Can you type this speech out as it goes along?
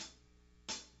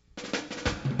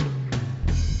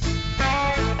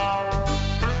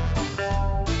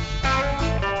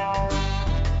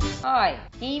Hi,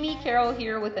 Amy Carroll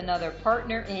here with another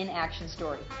Partner in Action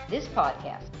story. This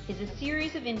podcast is a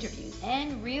series of interviews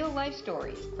and real-life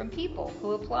stories from people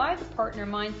who apply the partner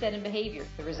mindset and behavior.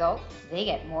 The result? They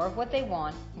get more of what they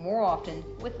want, more often,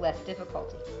 with less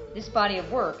difficulty. This body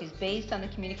of work is based on the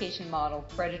communication model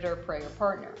Predator, Prey, or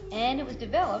Partner, and it was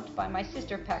developed by my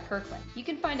sister, Pat Kirkland. You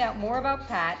can find out more about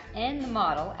Pat and the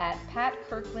model at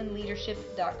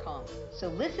patkirklandleadership.com. So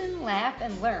listen, laugh,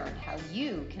 and learn how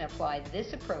you can apply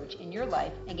this approach in your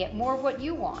life and get more of what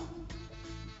you want.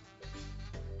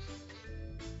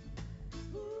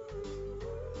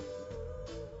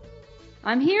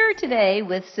 I'm here today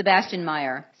with Sebastian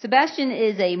Meyer. Sebastian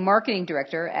is a marketing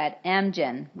director at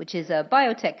Amgen, which is a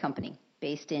biotech company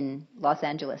based in Los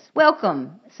Angeles.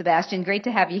 Welcome, Sebastian. Great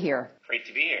to have you here. Great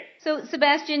to be here. So,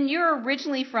 Sebastian, you're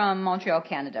originally from Montreal,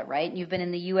 Canada, right? You've been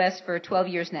in the U.S. for 12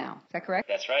 years now. Is that correct?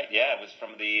 That's right. Yeah, I was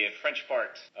from the French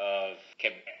part of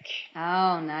Quebec.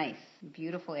 Oh, nice.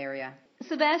 Beautiful area.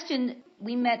 Sebastian,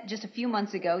 we met just a few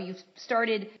months ago. You've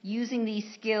started using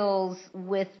these skills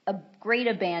with a great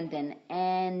abandon,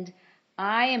 and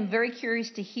I am very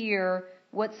curious to hear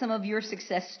what some of your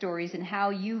success stories and how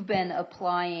you've been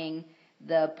applying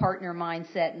the partner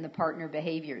mindset and the partner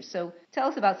behaviors. So tell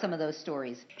us about some of those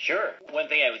stories. Sure. One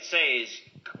thing I would say is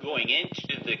going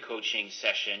into the coaching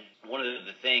session, one of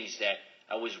the things that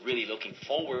I was really looking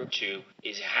forward to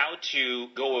is how to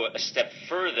go a step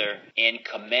further in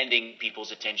commanding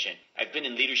people's attention. I've been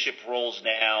in leadership roles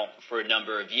now for a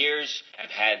number of years. I've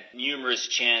had numerous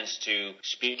chances to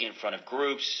speak in front of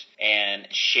groups and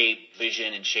shape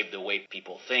vision and shape the way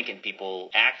people think and people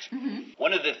act. Mm-hmm.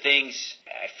 One of the things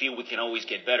I feel we can always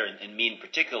get better, and me in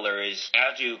particular, is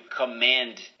how to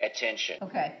command attention.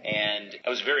 Okay. And I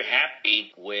was very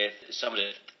happy with some of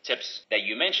the tips that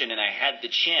you mentioned, and I had the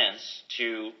chance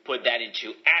to put that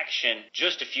into action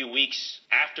just a few weeks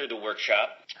after the workshop.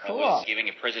 Cool. I was giving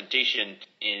a presentation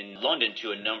in London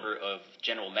to a number of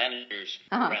general managers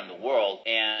around the world,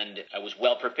 and I was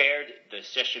well prepared. The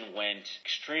session went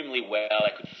extremely well.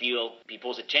 I could feel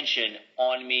people's attention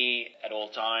on me at all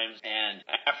times, and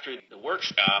after the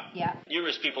workshop,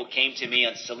 numerous people came to me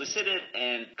unsolicited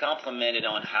and complimented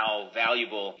on how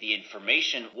valuable the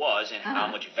information was and how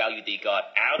much value they got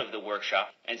out of the workshop.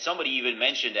 And somebody even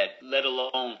mentioned that, let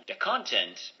alone the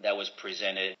content that was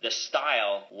presented, the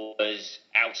style was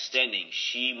outstanding.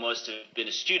 She must have been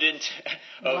a student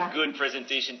of good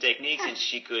presentation techniques, and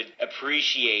she could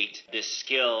appreciate the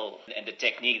skill and the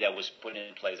technique that was put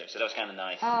in place there. So that was kind of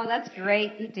nice. Oh, that's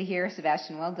great to hear,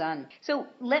 Sebastian. Well done. So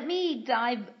let me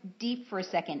dive deep for a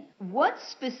second. What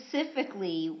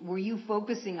specifically were you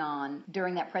focusing on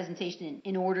during that presentation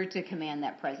in order to command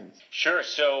that presence? Sure.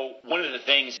 So one of the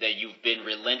things that you've been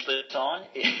relentless on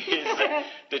is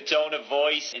the tone of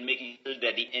voice and making sure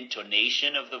that the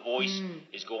intonation of the voice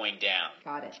is going down.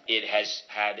 Got it. It has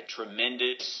had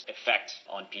tremendous effect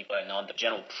on people and on the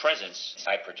general presence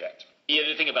I project. The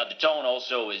other thing about the tone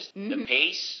also is the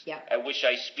pace at which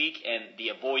I speak and the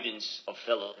avoidance of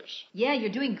fillers. Yeah,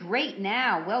 you're doing great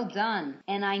now. Well done.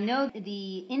 And I know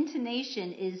the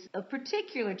intonation is a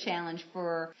particular challenge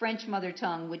for French mother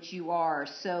tongue, which you are.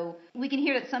 So we can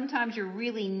hear that sometimes you're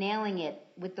really nailing it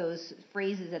with those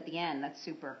phrases at the end. That's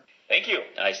super. Thank you.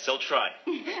 I still try.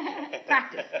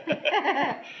 Practice.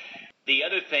 The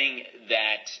other thing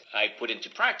that I put into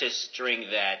practice during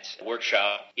that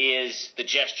workshop is the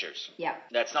gestures. Yeah.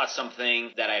 That's not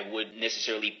something that I would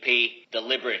necessarily pay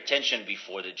deliberate attention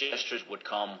before. The gestures would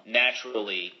come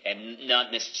naturally and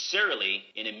not necessarily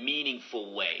in a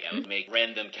meaningful way. I would make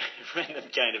random kind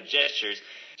of gestures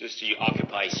just to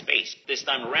occupy space. This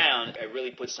time around, I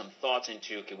really put some thoughts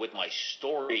into what my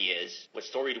story is, what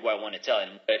story do I want to tell,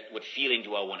 and what feeling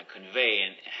do I want to convey,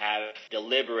 and have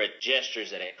deliberate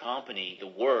gestures that accompany the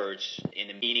words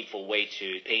in a meaningful way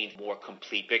to paint a more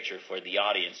complete picture for the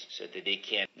audience so that they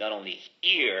can not only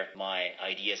hear my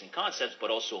ideas and concepts, but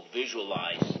also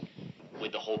visualize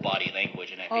with the whole body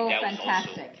language, and I think that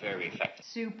fantastic. was also very effective.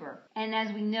 Super. And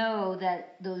as we know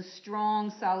that those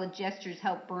strong, solid gestures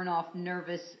help burn off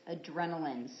nervous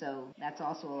adrenaline, so that's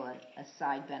also a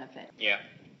side benefit. Yeah.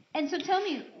 And so tell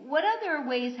me, what other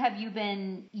ways have you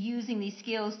been using these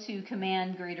skills to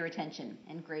command greater attention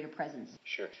and greater presence?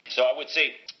 Sure. So I would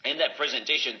say in that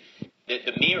presentation,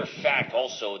 the mere fact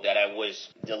also that I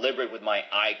was deliberate with my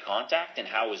eye contact and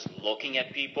how I was looking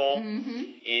at people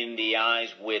in the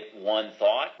eyes with one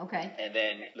thought, and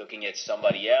then looking at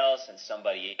somebody else,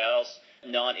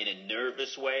 not in a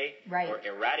nervous way or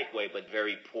erratic way, but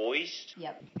very poised.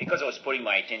 Yep. Because I was putting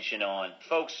my attention on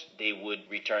folks, they would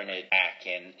return it back,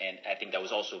 and I think that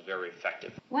was also very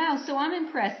effective. Wow, so I'm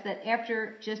impressed that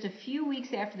after just a few weeks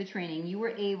after the training, you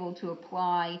were able to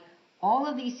apply all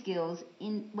of these skills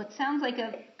in what sounds like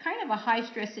a kind of a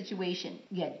high-stress situation.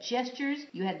 You had gestures,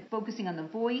 you had focusing on the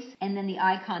voice, and then the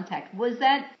eye contact. Was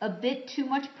that a bit too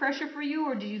much pressure for you,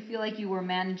 or did you feel like you were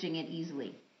managing it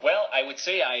easily? Well, I would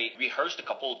say I rehearsed a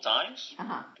couple of times.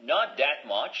 Not that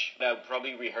much. I would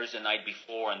probably rehearse the night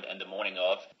before and the morning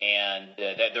of, and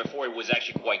therefore it was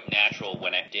actually quite natural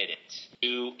when I did it.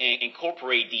 To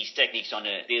incorporate these techniques on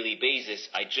a daily basis,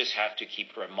 I just have to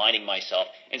keep reminding myself,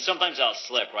 and sometimes I'll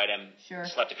slip, right?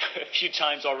 Slept a few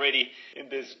times already in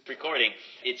this recording.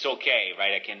 It's okay,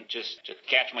 right? I can just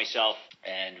catch myself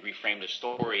and reframe the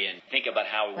story and think about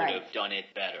how I would have done it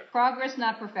better. Progress,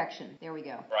 not perfection. There we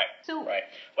go. Right.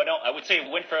 But no, I would say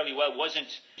it went fairly well. It wasn't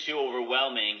too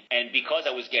overwhelming. And because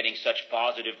I was getting such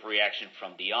positive reaction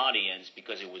from the audience,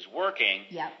 because it was working,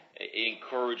 it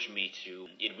encouraged me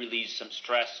it relieved some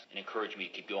stress and encouraged me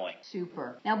to keep going.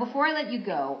 Super. Now, before I let you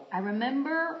go, I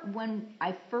remember when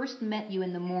I first met you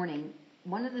in the morning,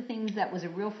 one of the things that was a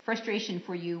real frustration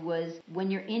for you was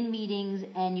when you're in meetings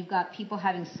and you've got people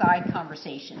having side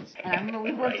conversations. And I remember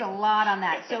we worked a lot on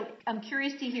that. So I'm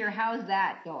curious to hear, how's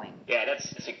that going? Yeah,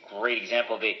 that's a great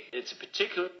example of it. It's a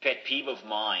particular pet peeve of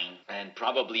mine and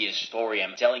probably a story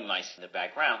I'm telling myself in the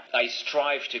background. I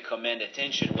strive to command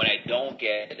attention. When I don't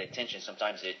get attention,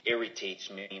 sometimes it irritates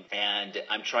me. And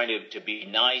I'm trying to be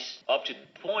nice up to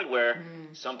the point where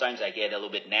sometimes I get a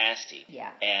little bit nasty.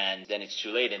 And then it's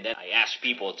too late. And then I ask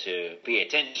people to pay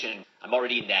attention. I'm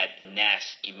already in that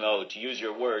nasty mode. To use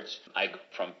your words, I go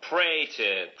from prey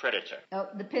to predator. Oh,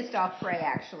 the pissed off prey,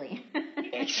 actually.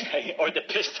 Or the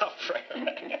pissed off prey.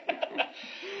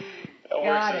 That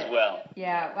works as well.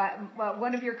 Yeah. Well,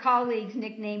 one of your colleagues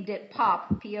nicknamed it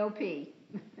POP, P-O-P.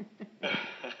 Pissed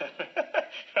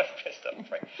off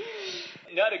prey.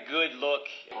 Not a good look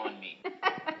on me.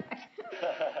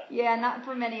 Yeah, not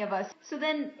for many of us. So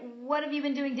then, what have you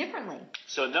been doing differently?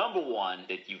 So number one,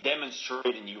 that you've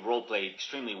demonstrated and you role-played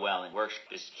extremely well and works,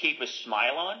 is keep a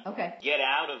smile on. Okay. Get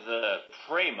out of the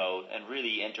prey mode and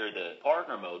really enter the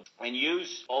partner mode. And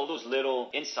use all those little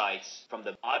insights from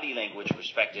the body language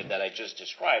perspective that I just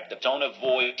described. The tone of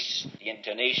voice, the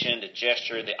intonation, the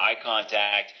gesture, the eye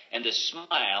contact, and the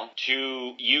smile,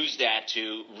 to use that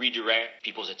to redirect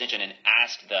people's attention and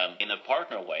ask them in a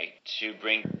partner way to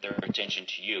bring their attention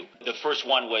to you. The first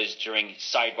one was during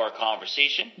sidebar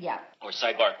conversation. Or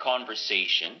sidebar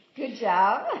conversation. Good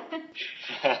job.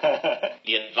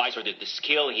 The advice or the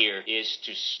skill here is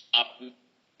to stop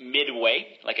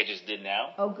midway, like I just did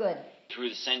now. Oh, good. Through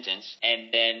the sentence, and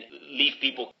then leave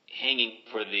people hanging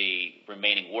for the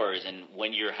remaining words. And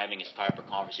when you're having a sidebar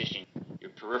conversation,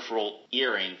 your peripheral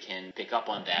hearing can pick up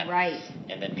on that. Right.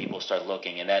 And then people start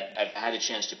looking. And that I've had a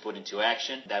chance to put into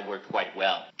action. That worked quite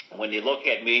well. When they look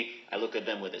at me, I look at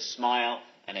them with a smile,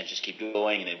 and I just keep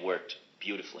going, and it worked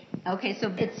beautifully. Okay,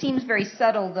 so it seems very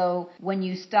subtle, though, when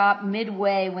you stop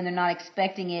midway when they're not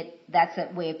expecting it, that's a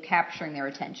way of capturing their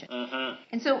attention.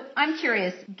 And so I'm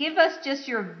curious, give us just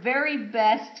your very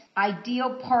best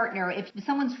ideal partner. If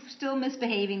someone's still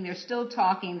misbehaving, they're still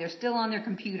talking, they're still on their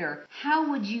computer,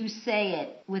 how would you say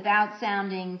it without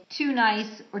sounding too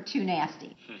nice or too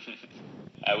nasty?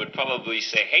 I would probably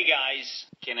say, hey guys,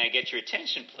 can I get your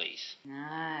attention, please?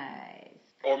 Nice.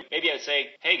 Or maybe I'd say,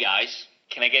 hey guys,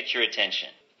 can I get your attention?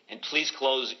 And please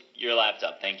close your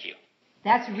laptop. Thank you.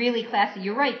 That's really classy.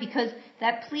 You're right, because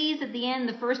that please at the end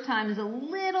the first time is a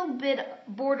little bit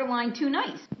borderline too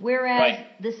nice. Whereas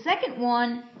the second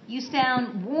one, you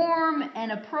sound warm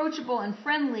and approachable and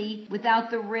friendly without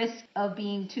the risk of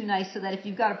being too nice, so that if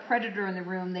you've got a predator in the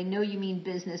room, they know you mean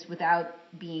business without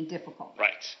being difficult.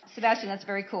 Right. Sebastian, that's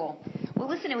very cool. Well,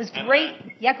 listen, it was great.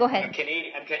 Yeah, go ahead.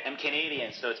 I'm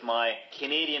Canadian, so it's my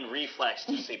Canadian reflex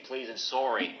to say please and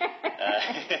sorry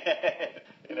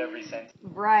in every sentence.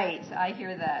 Right, I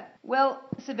hear that. Well,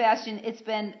 Sebastian, it's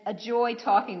been a joy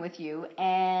talking with you,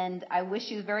 and I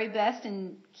wish you the very best,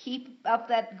 and keep up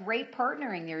that great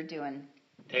partnering you're doing.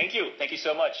 Thank you. Thank you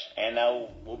so much. And now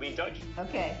we'll be in touch.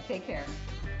 Okay, take care.